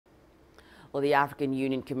Well, the African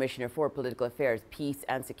Union Commissioner for Political Affairs, Peace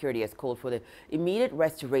and Security has called for the immediate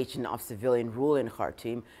restoration of civilian rule in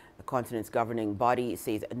Khartoum. The continent's governing body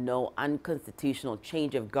says no unconstitutional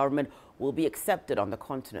change of government will be accepted on the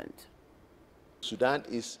continent. Sudan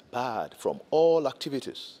is barred from all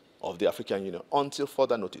activities of the African Union until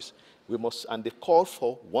further notice. And they call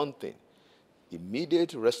for one thing: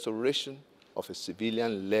 immediate restoration of a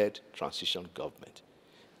civilian-led transition government.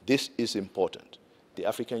 This is important. The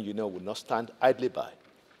African Union will not stand idly by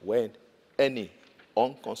when any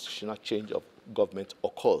unconstitutional change of government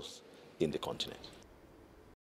occurs in the continent.